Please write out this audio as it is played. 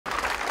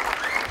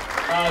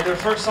Their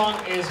first song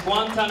is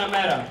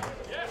Guantanamera.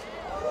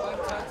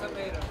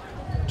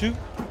 Two.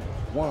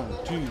 1,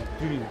 2,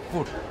 3,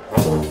 4.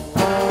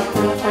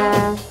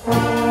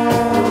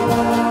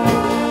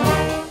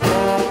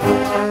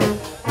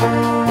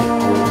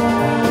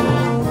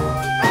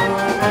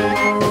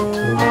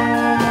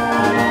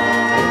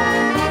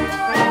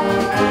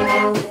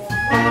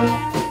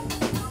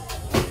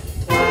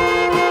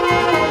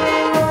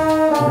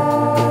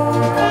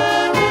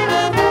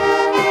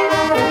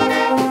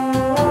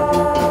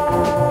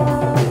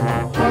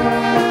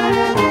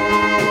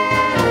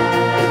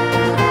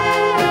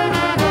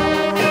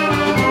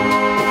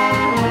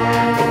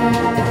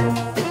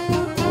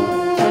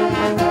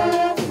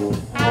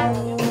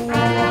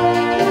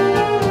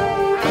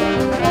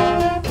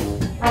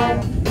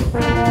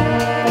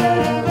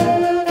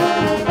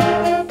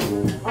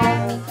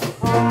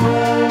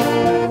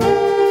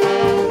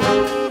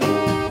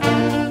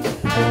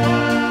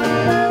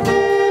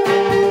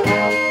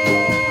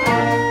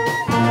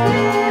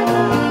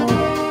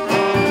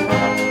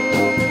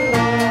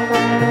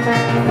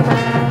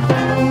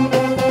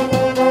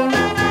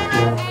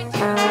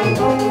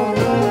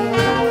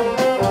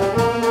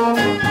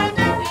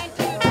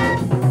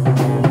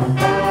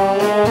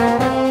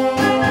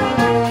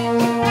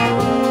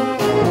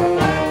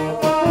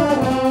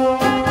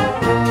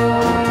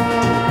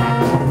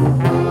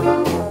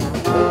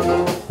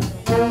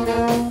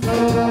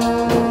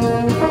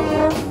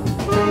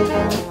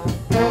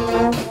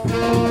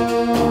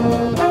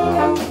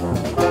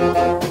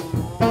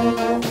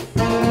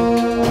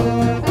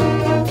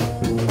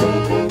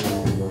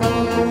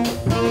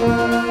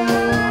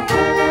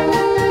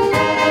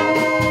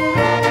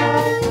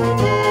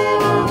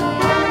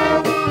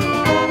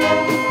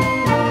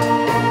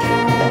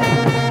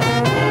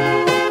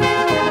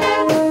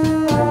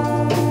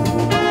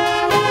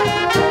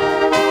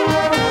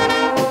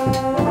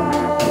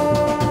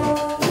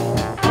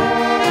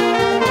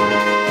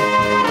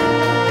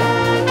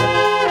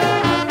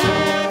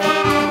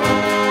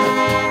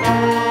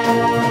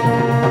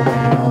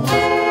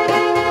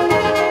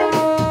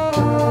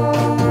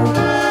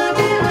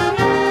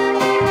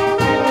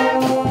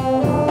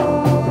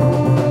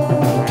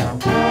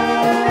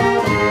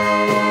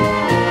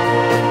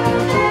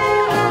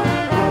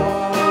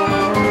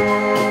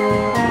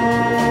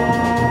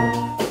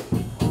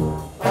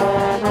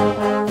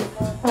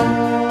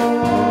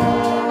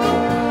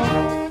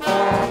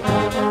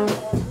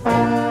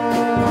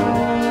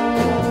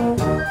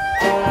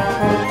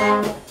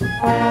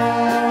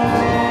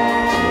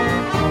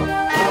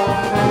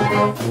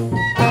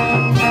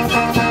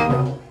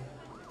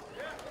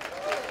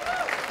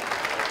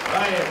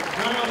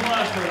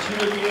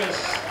 Chino DES.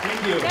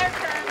 Thank you.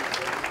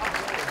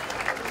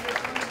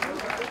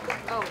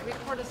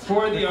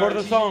 For the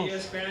Artesia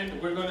DES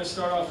band, we're going to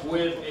start off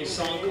with a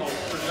song called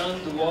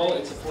Fernando do Wall.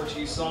 It's a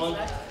Portuguese song,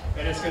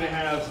 and it's going to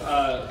have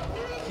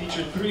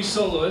featured 3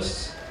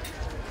 soloists.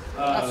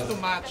 That's too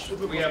much.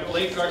 We have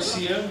Blake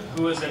Garcia,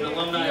 who is an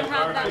alumni of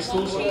our high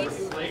school. So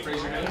Blake,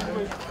 raise your hand.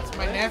 That's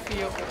my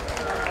nephew.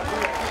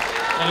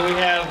 And we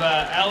have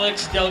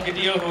Alex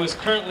Delgadillo, who is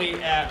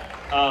currently at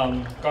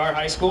Gar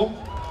High School.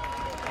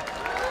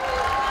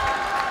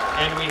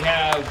 And we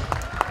have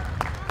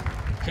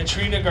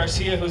Katrina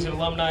Garcia, who's an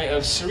alumni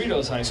of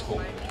Cerritos High School.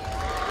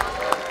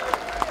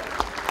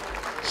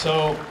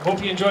 So,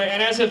 hope you enjoy.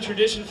 And as a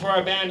tradition for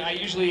our band,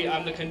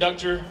 I'm the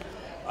conductor.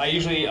 I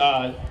usually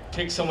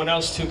pick someone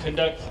else to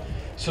conduct.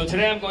 So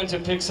today I'm going to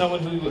pick someone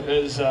who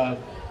has,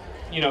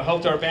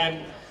 helped our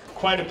band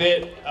quite a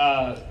bit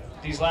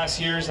these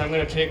last years. I'm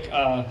going to pick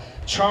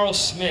Charles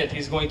Smith.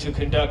 He's going to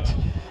conduct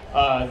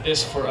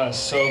this for us.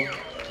 So,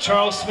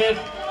 Charles Smith,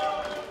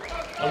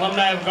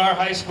 alumni of Gar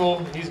High School,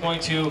 he's going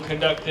to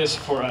conduct this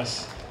for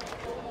us.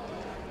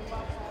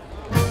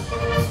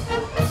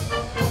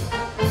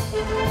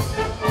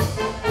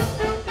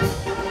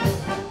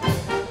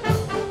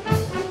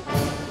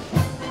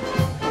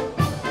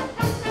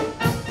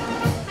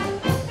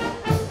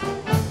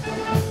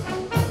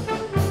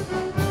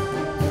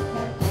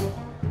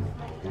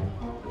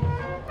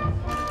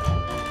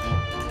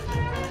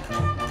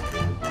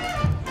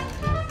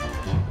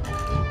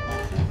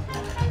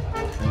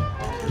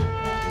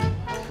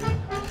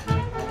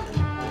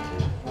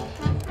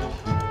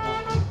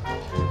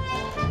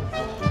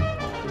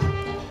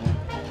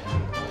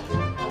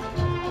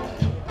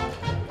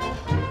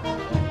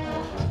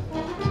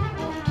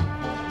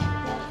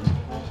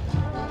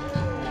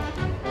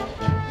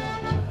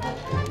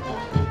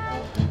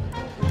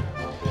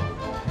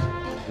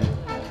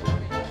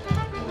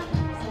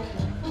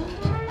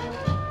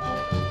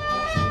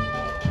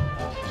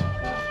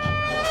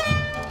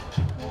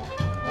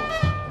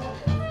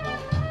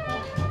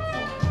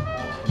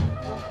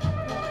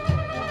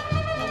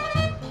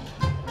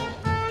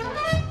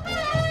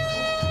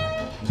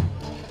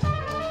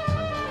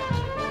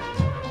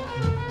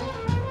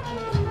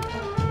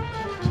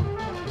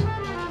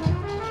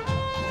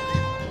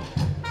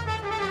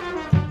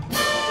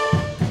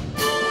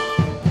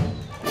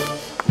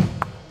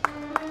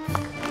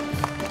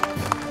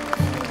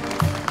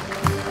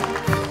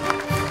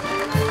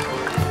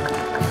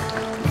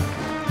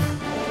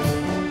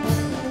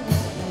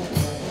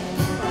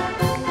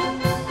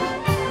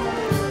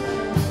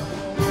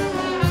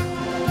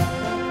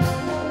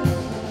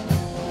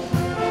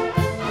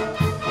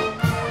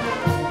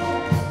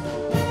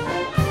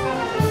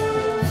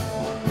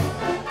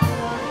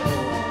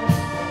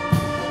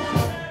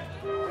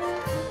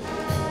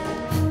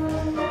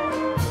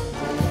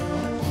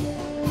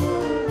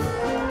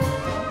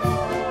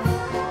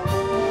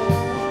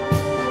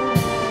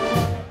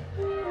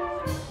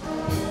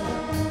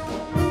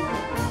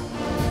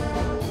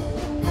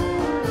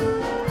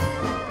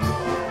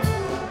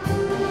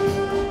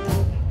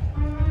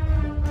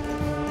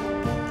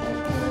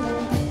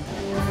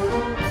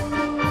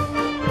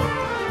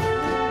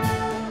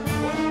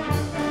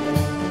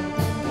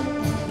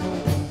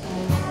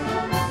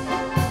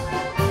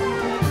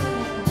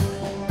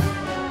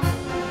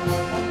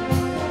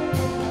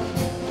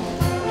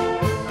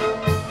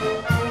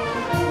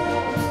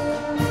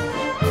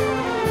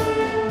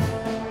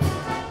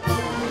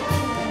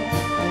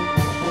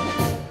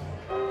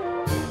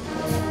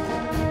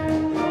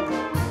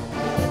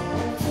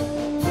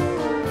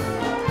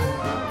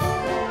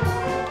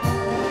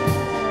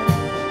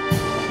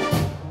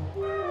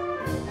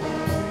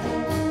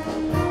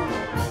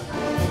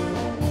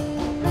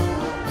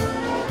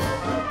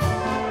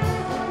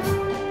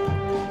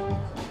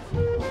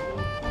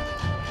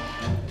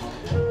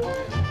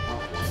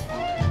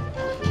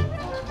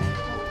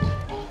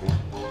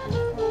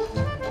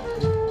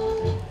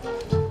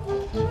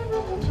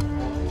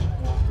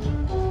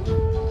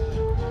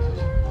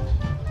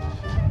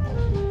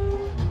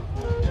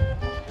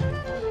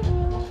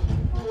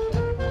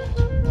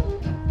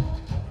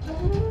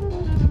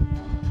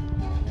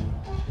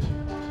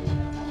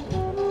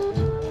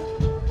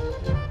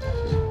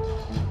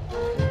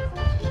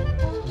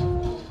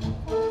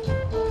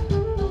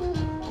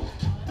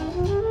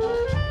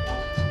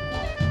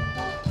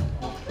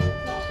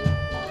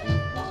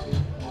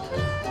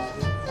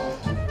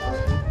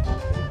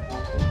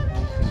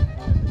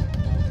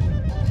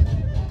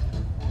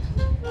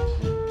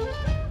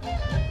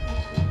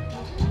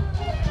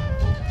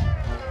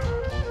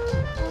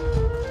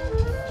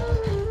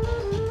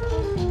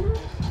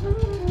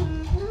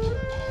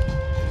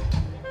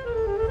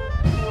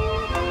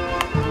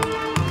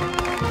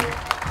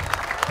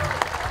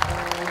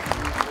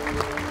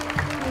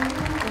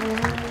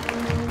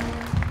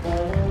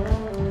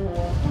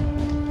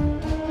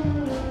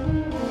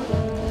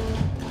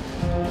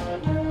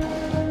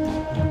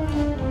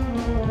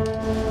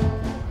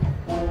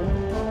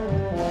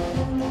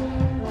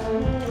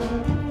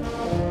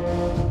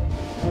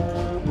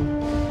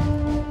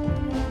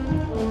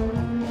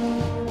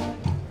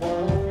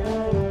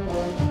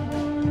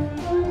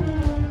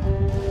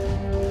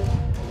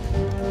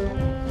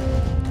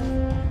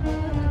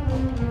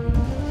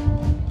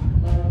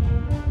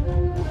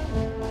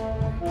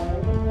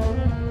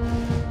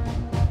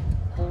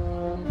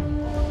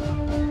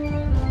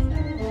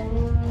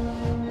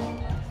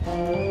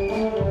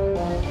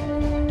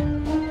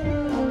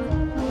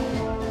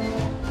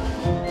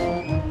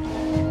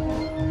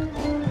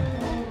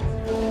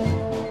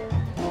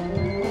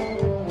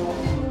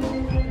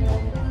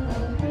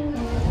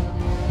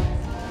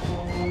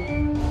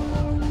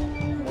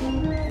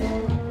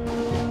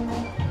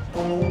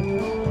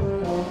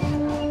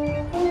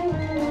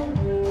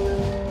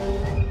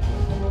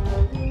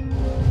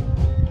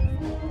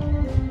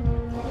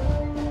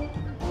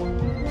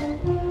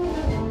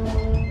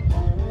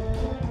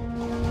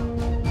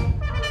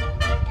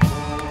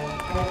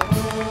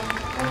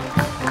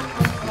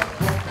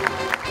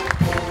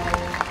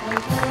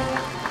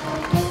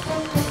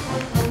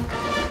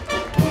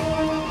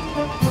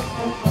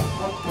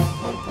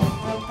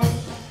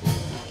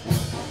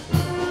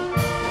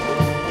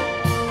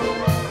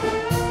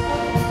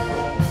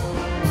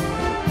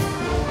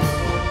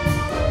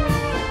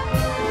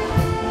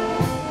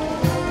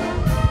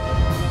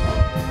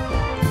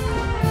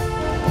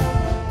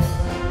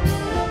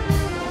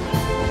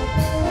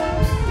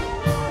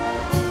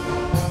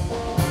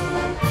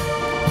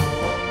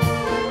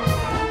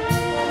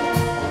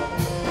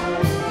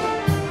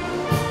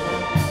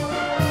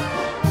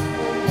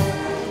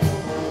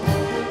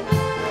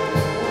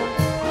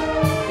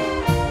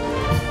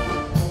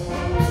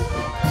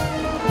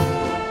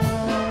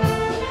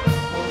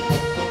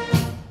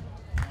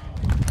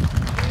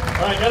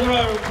 All right, another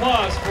round of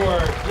applause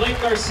for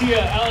Blake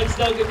Garcia, Alex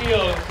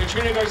Delgadillo,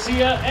 Katrina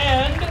Garcia,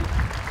 and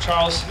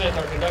Charles Smith,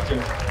 our conductor.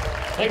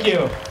 Thank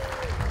you.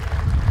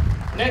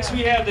 Next we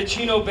have the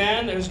Chino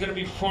Band, who's going to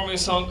be performing a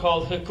song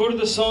called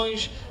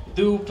Recordações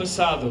do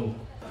Passado.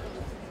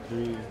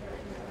 3,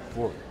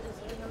 4.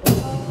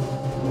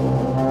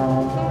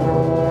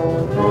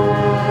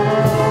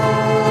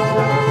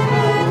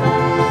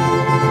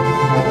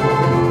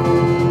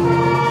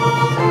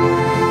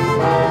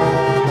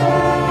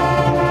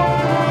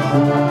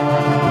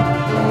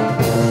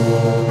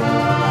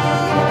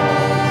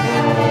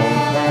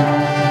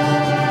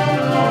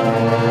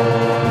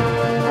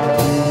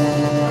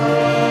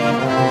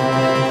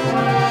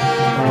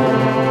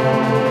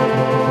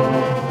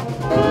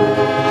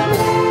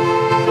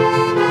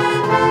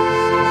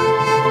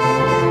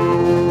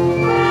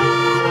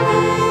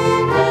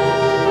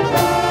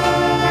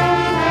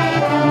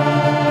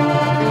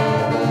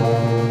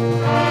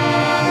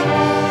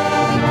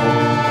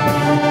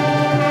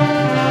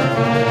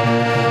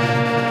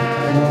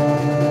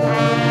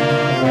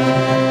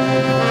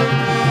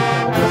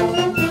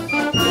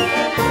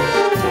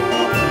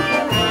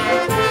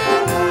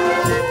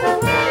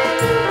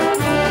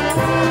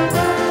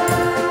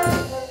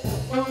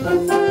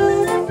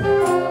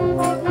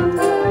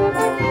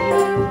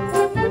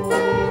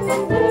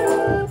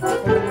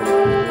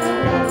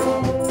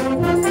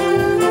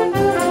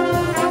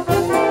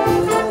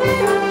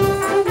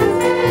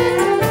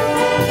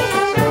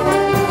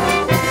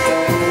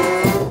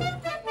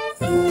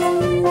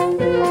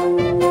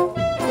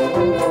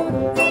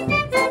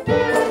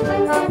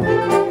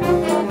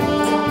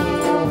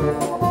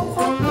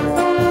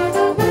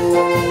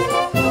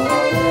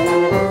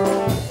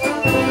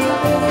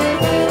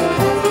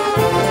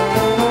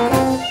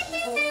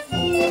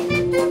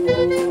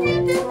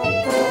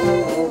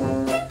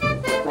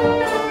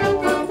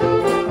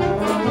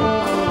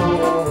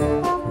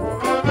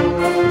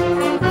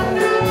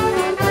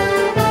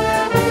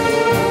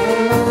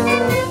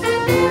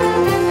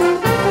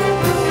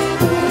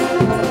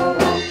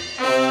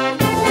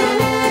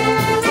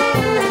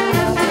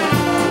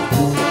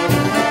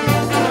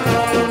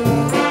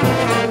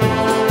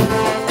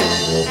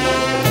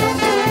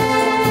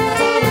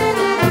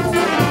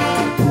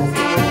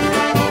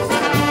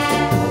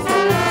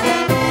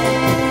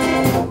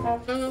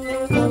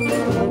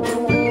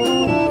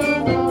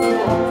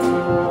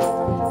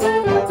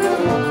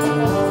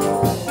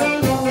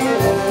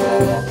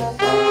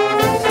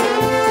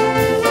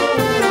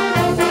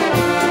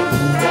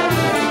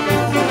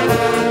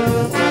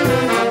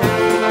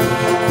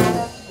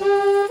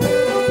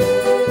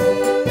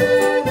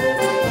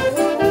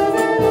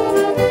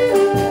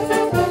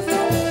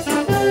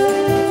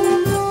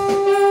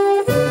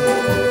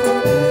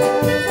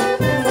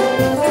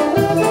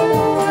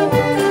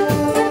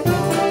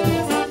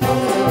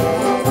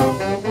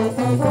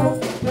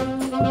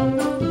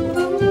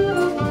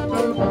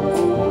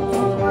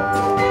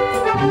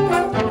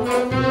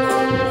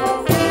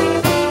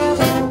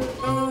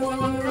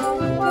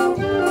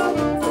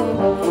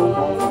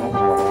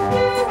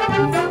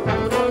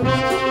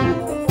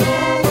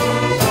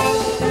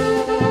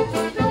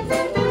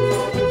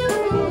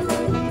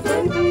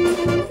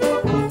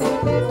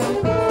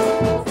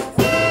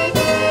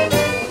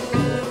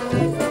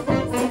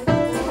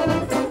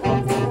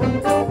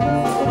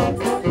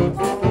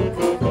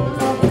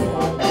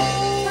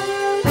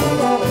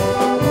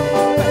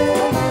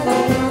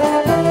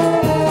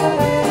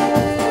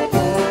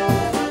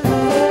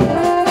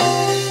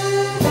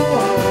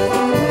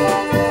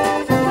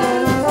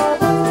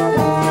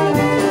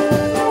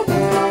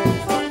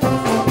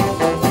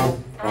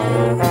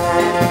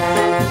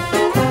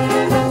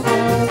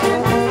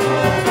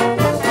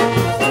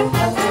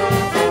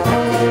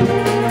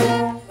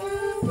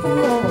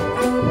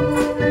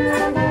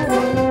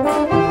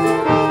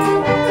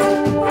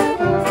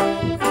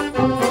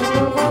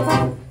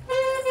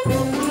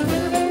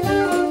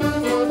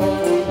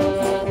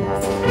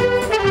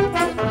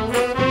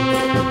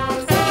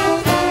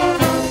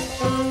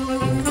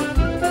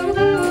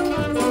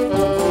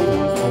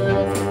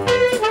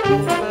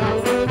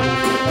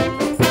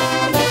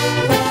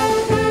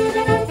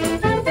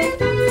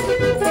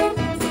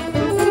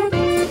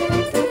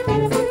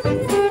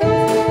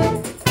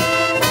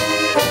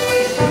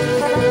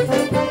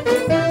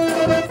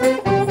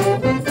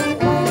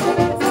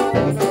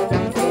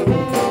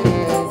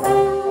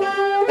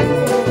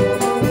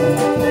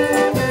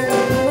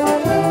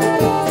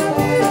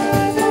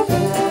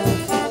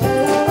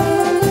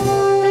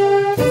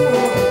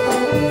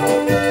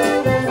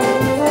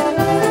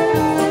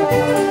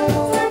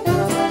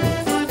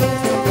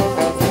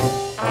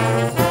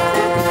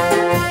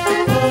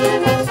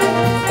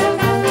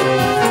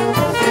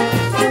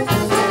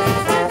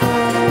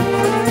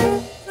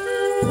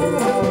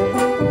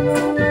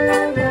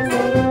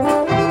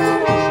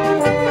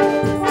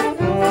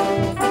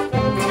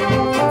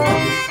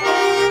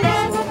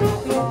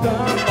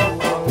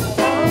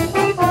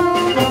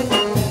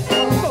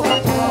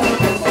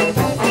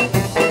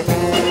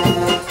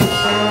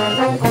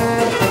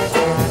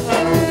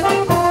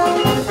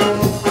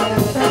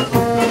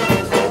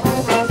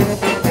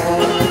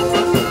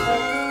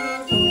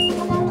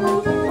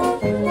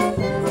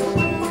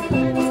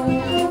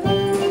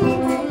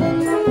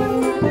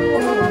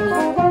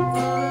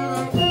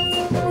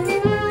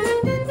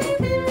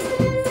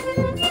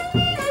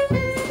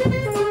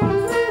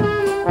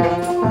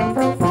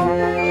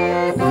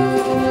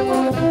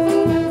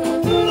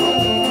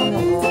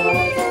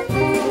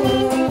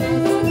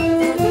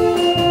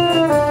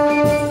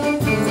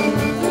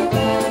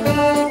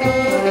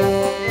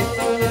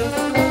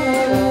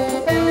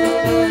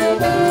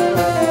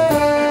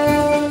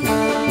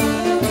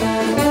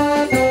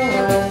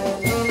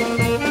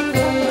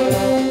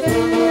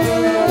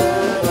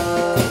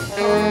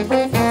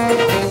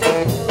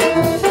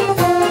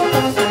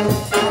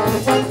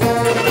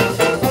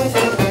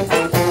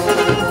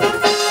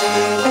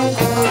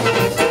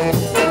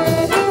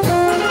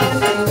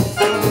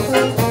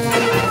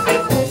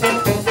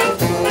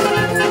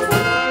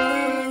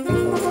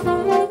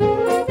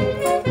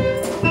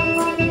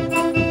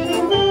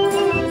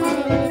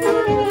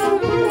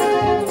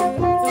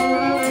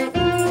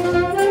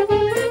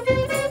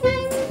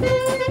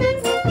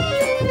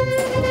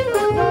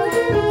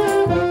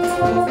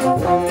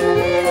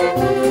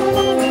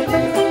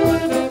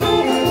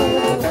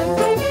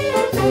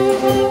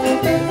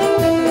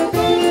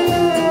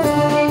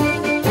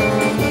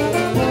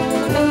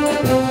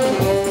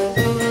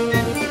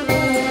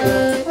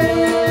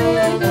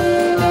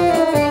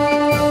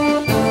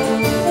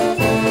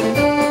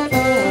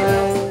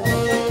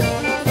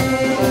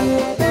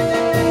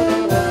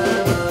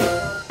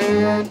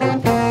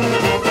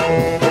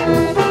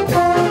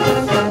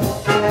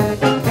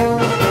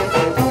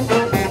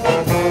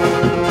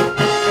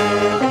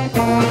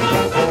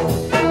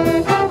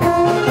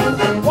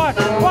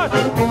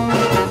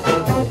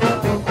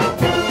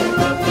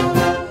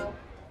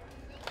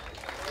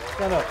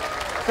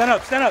 Stand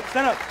up, stand up,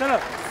 stand up, stand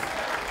up.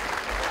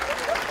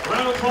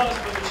 Round of applause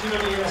for the Chino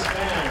DES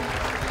band.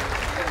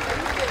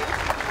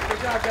 Good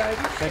job, guys.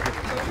 Thank you.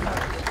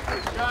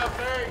 Good job,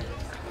 Barry.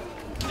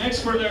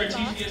 Next for the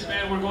Artesia DES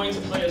band, we're going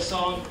to play a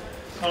song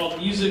called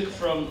Music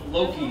from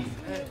Loki.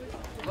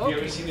 Have you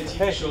ever seen the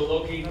TV show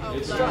Loki?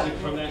 It's music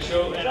from that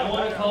show. And I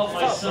want to call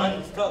my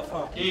son,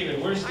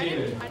 David. Where's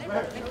David?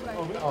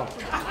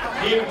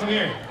 David, come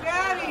here.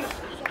 Daddy.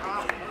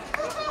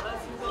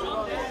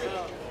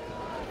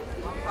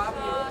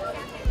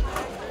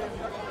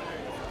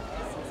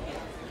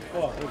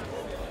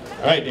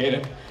 All right,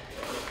 David.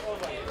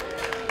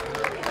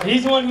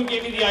 He's the one who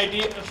gave me the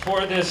idea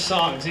for this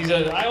song. He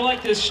said, I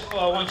like this show,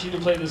 I want you to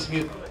play this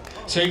music.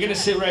 So you're going to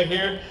sit right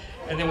here,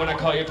 and then when I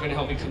call you up, you're going to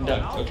help me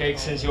conduct, okay?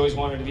 Since you always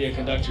wanted to be a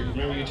conductor.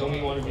 Remember you told me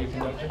you wanted to be a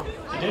conductor?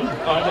 You did? Oh,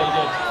 I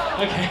thought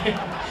you did. Okay.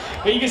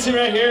 But you can sit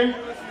right here,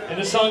 and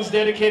this song's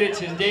dedicated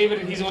to David,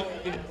 and he's the one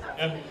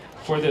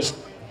for this.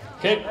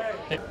 Okay?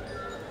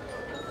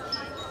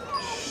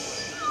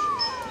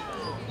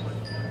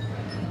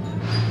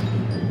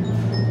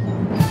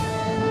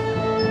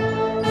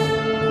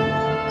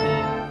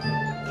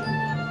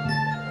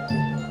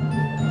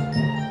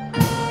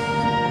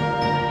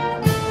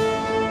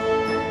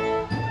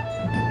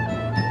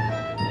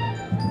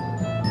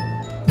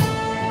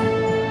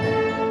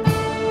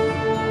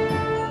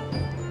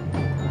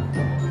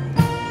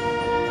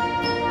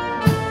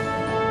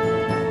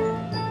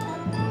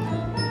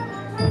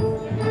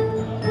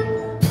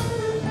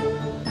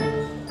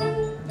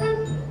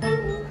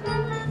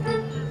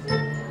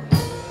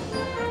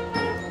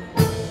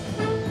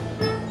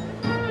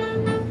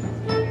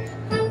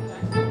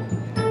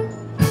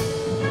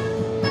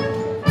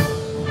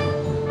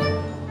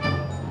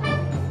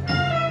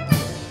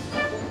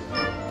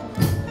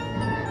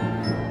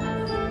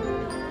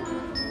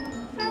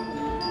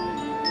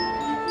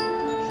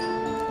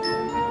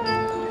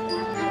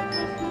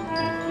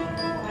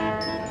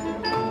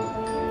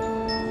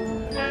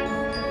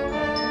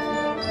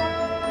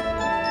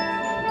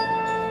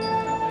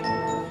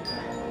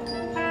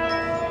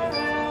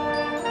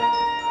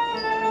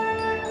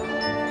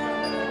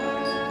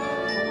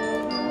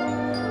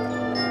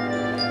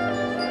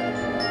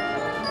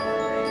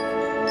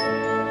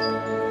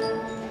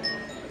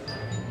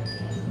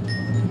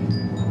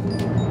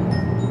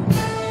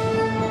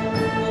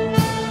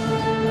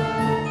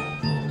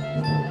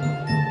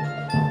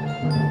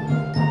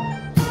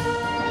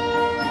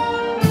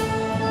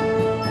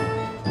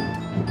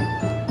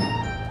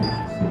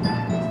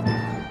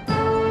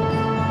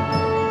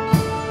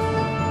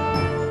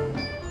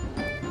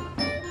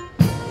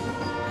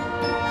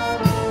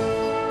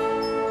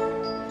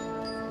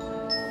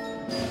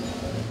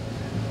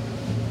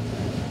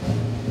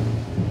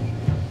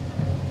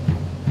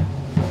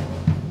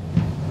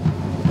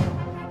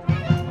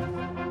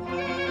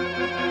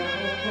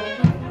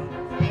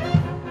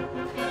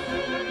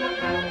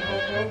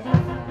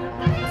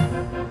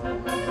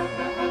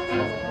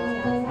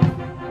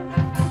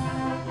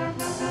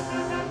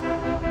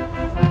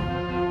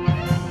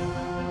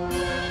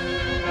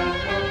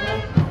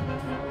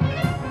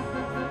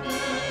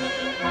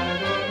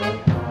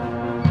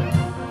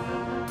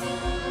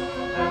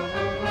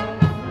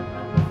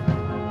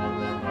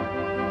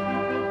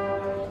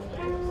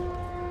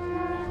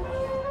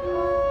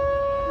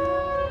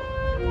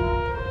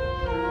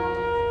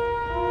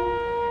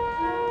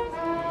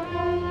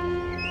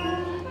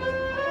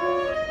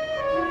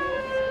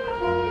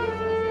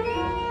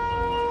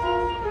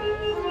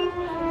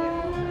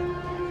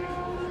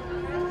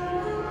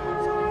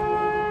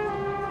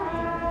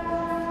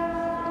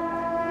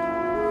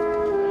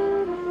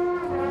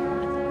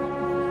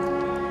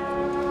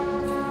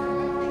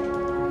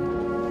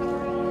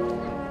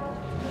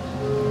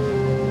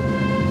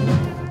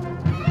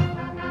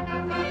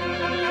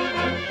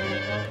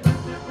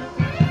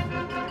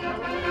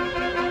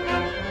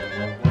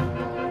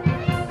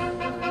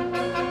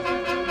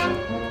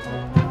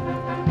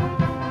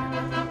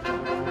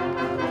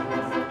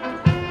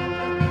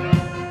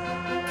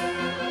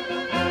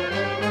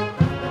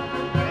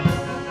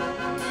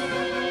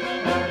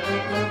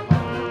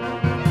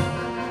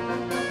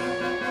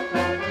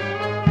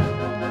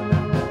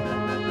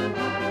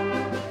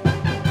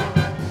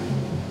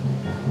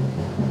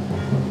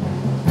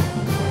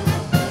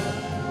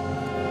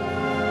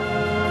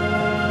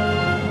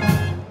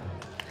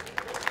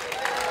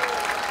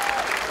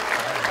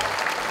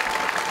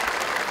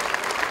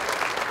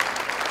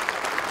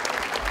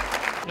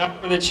 Now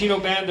for the Chino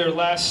band, their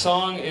last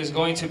song is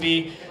going to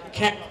be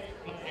Can't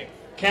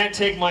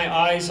Take My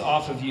Eyes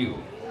Off of You.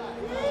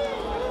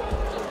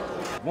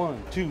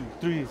 1, 2,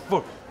 3,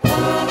 4.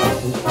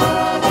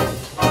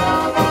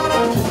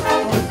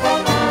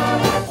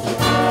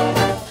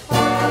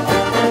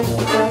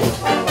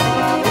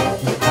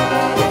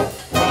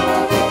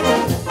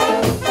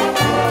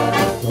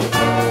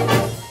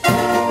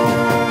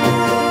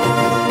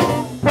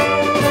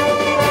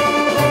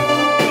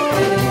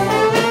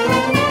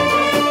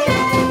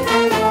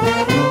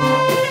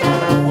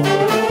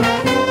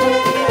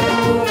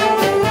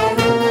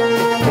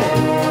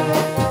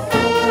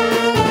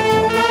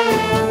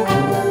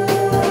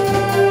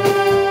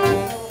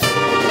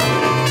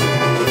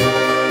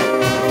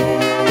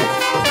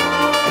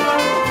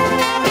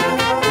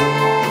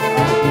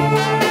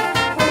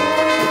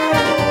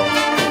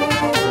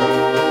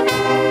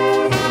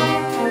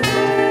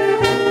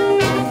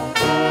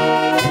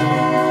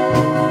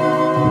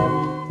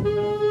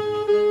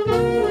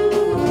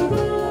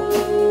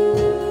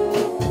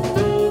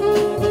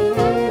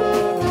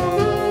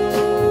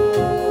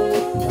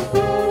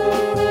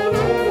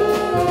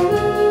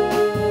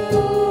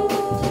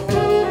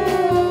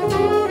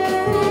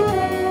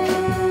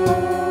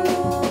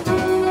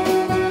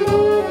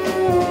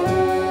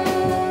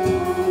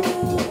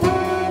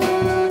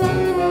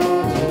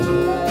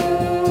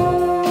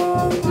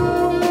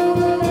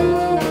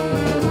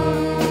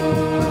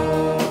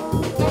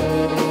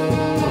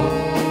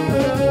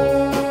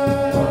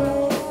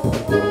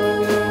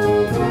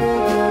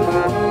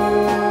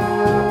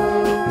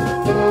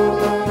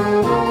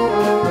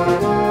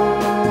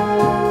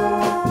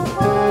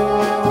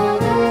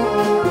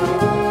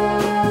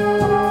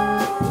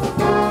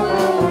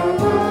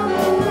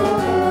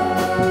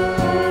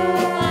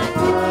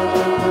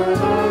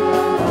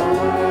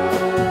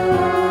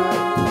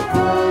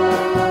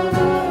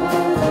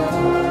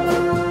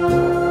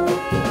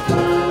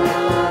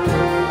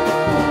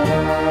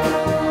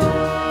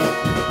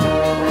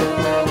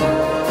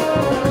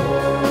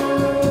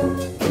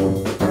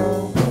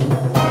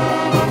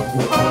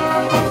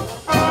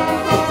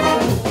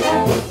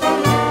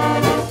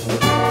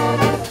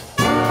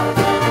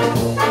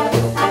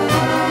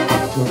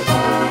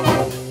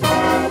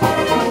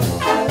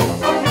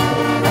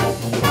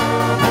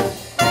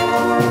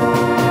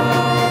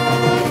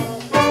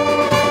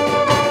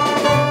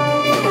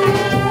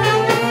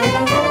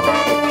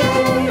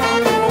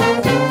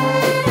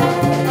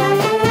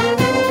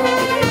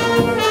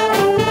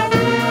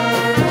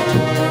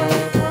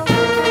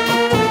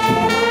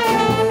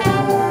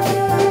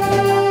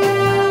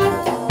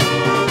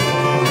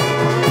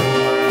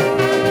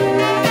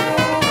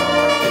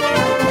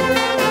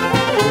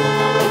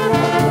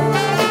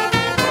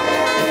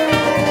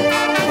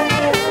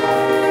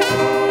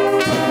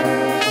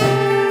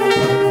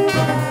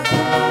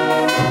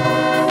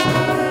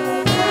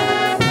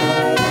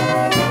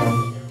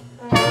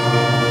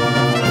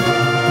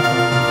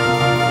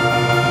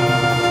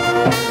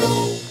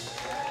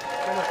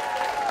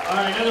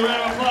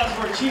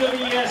 Chino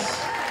DES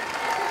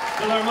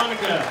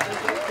Philharmonica.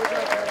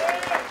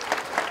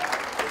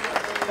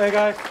 Hey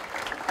guys,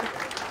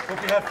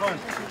 hope you had fun.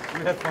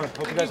 You had fun.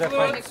 Hope you guys had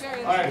fun.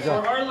 Alright, for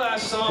our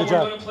last song, we're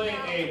going to play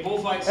a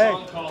bullfight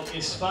song called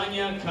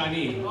España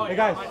Cani. Hey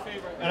guys.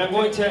 And I'm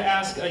going to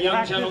ask a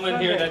young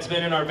gentleman here that's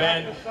been in our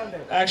band.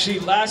 Actually,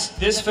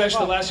 this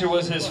festa last year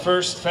was his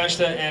first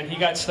festa, and he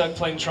got stuck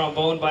playing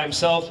trombone by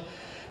himself.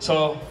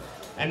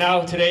 And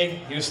now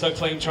today, he was stuck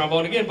playing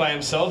trombone again by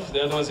himself.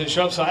 The other ones didn't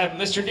show up, so I have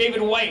Mr.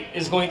 David White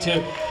is going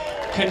to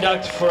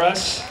conduct for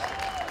us.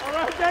 All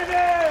right,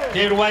 David!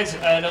 David White's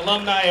an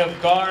alumni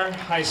of Gar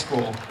High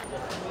School.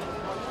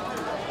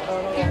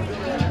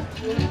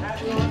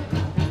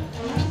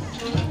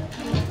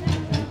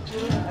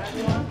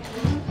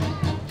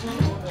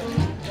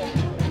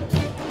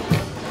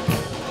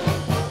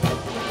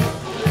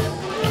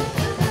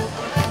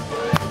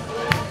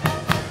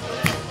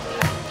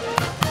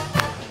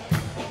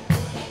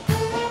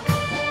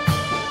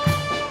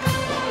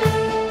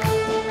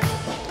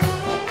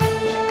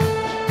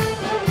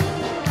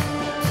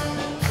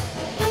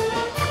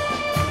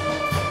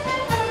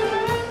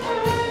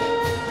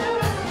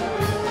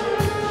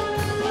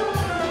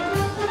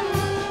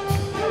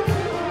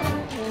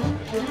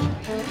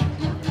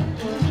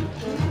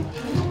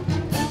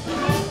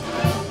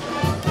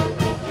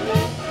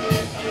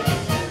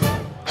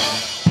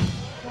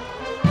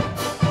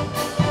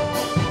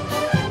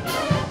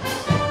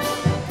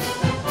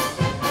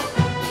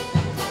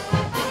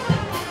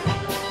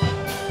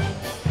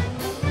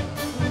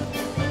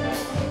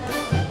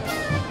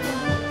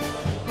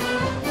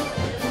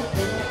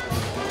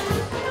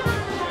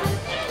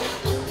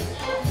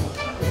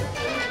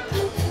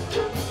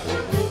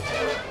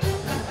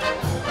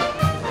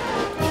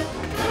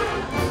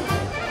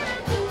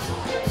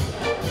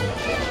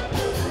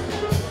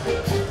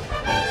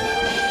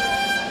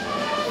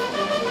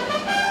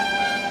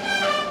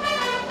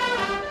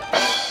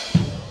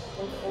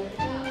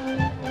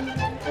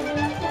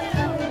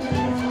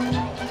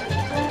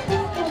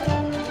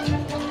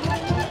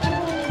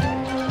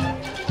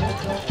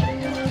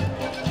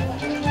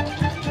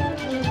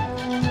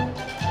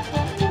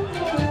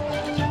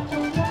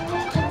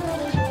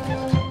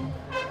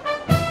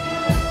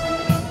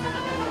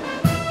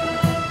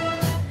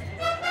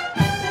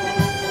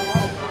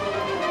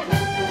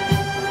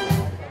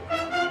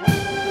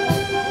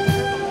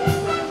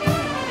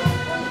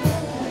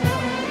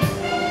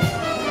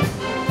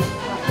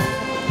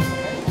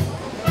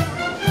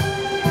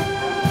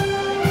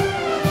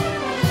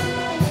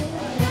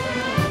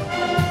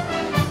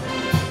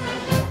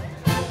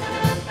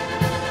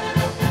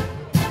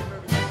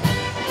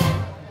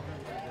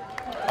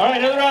 All right,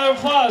 another round of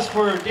applause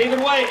for David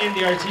White in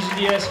the Artesia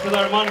DES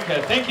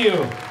Philharmonica. Thank you.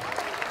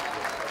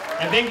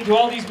 And thank you to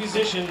all these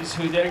musicians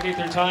who dedicate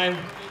their time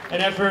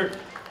and effort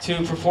to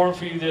perform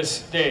for you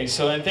this day.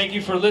 And thank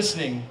you for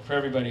listening, for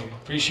everybody.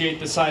 Appreciate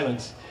the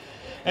silence.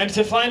 And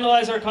to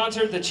finalize our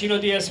concert, the Chino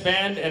DES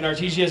Band and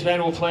Artesia DES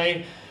Band will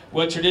play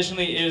what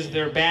traditionally is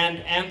their band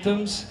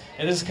anthems.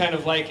 And this is kind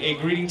of like a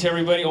greeting to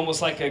everybody,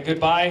 almost like a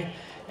goodbye.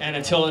 And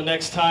until the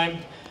next time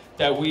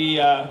that we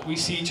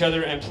see each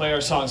other and play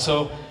our songs.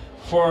 So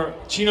for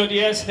Chino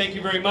DES, thank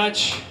you very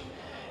much.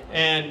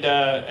 And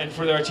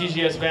for the Artesia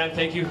DES Band,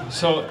 thank you.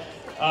 So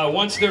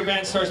once their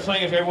band starts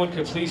playing, if everyone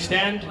could please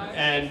stand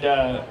and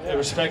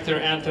respect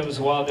their anthems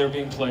while they're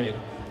being played.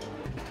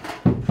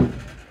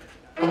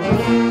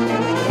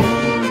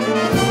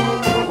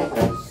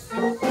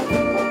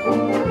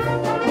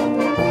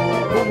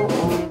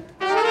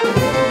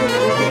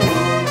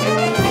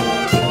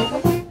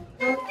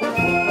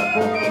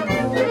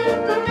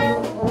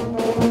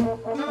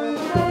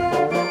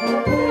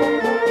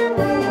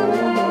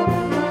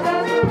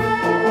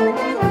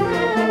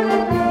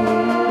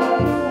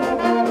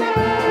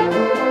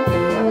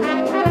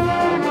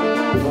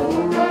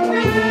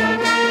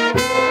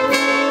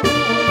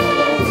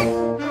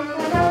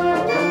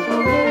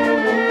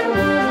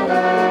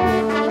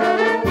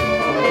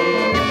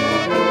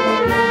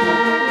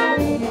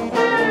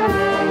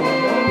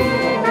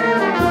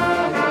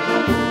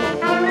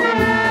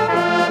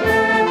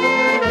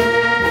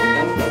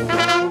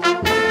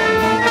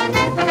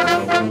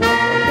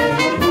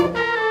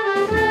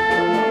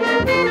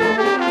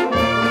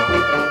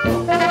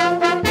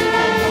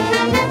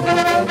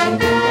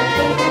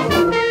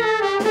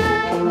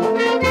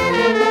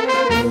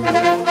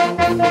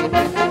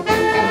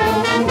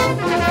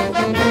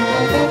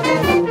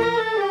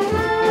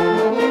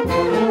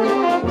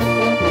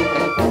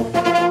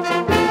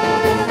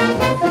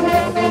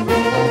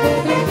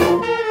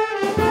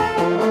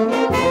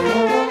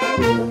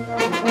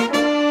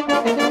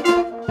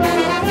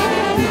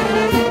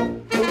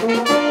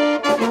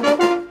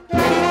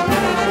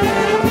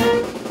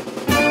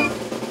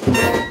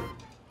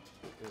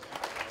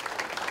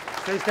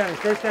 Stay standing,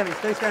 stay standing,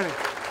 stay standing.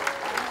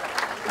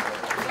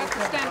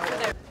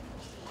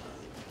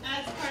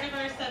 As part of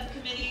our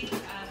subcommittee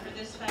for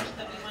this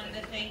festa, we wanted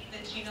to thank the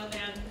Chino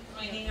band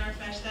for joining our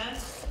festa.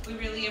 We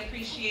really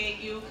appreciate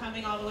you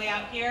coming all the way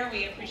out here.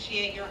 We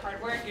appreciate your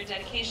hard work, your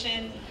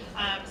dedication.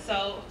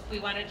 So we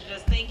wanted to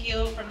just thank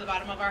you from the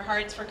bottom of our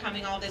hearts for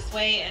coming all this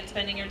way and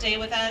spending your day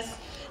with us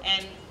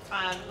and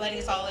letting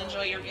us all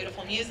enjoy your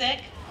beautiful music.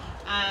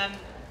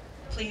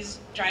 Please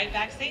drive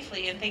back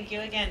safely, and thank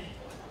you again.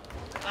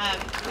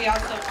 We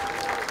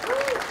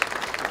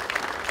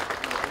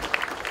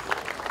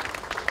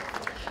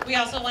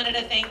also wanted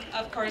to thank,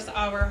 of course,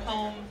 our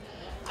home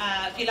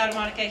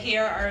filarmonica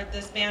here,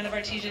 this band of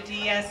Artesia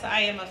DES. I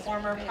am a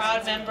former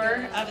proud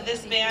member of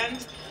this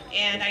band,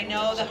 and I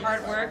know the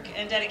hard work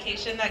and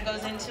dedication that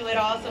goes into it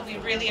all, so we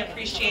really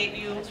appreciate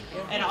you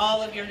and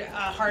all of your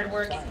hard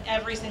work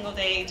every single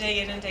day,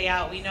 day in and day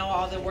out. We know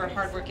all the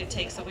hard work it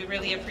takes, so we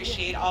really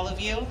appreciate all of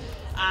you.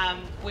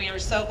 We are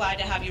so glad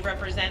to have you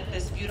represent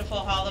this beautiful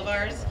hall of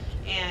ours,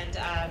 and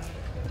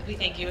we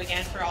thank you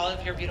again for all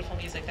of your beautiful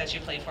music that you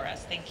played for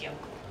us. Thank you.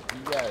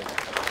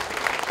 Yes.